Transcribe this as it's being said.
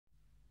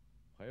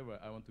However,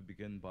 I want to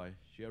begin by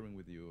sharing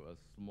with you a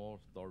small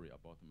story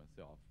about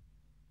myself.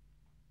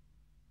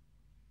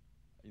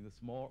 In the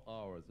small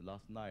hours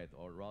last night,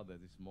 or rather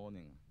this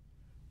morning,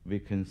 we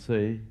can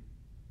say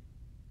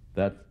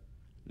that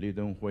Lee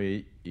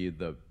Teng-Hui is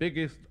the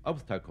biggest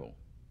obstacle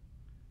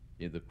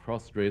in the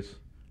cross-race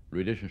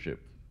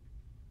relationship.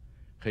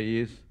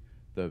 He is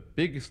the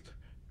biggest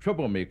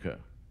troublemaker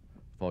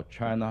for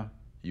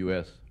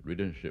China-US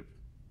relationship.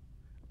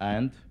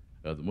 And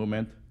at the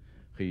moment,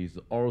 he is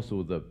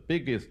also the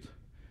biggest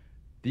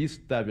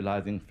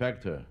destabilizing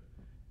factor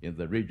in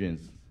the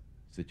region's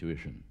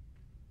situation.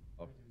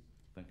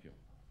 Thank you.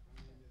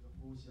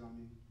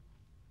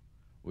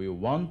 We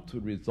want to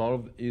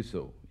resolve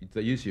the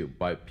issue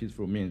by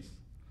peaceful means.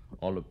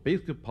 Our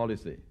basic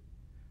policy,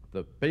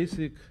 the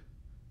basic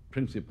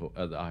principle,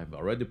 as I have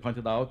already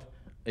pointed out,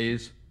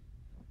 is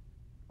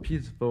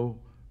peaceful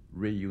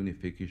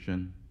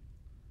reunification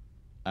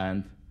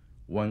and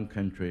one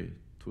country,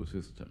 two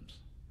systems.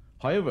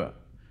 However,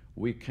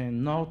 we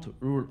cannot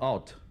rule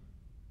out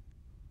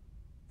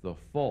the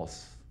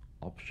fourth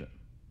option.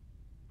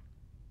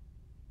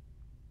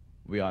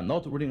 We are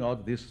not ruling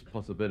out this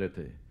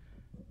possibility,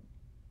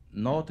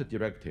 not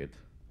directed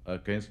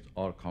against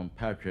our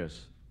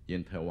compatriots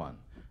in Taiwan,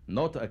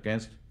 not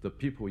against the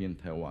people in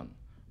Taiwan,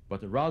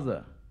 but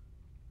rather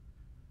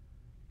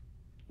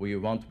we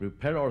want to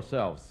prepare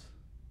ourselves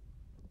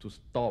to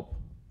stop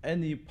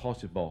any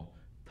possible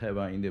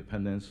Taiwan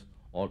independence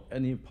or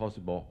any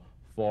possible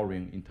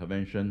foreign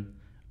intervention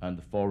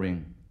and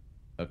foreign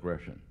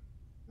aggression.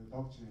 The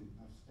doctrine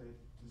of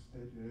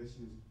state-to-state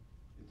relations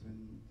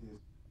between these.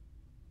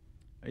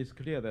 It's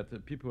clear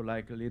that people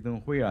like Lee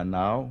Teng-Hui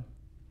now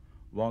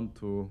want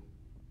to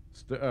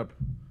stir up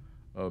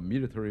a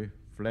military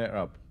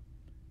flare-up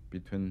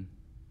between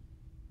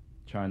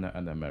China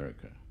and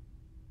America.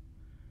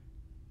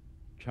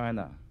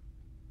 China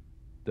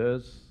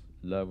does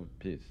love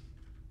peace.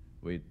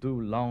 We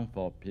do long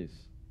for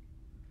peace.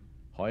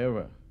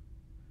 However,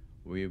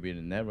 we will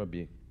never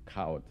be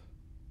cowed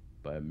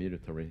by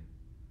military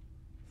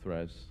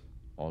threats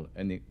or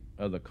any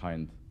other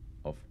kind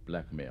of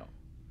blackmail.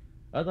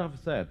 As I've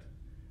said,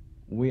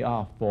 we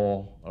are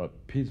for a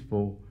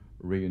peaceful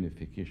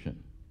reunification.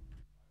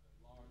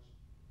 A large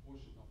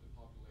portion of the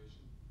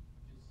population.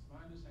 It's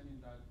my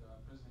understanding that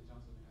President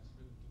Johnson has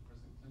written to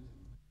President Clinton.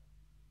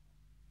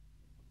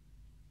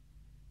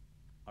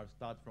 I'll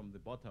start from the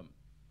bottom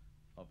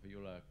of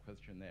your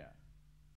questionnaire.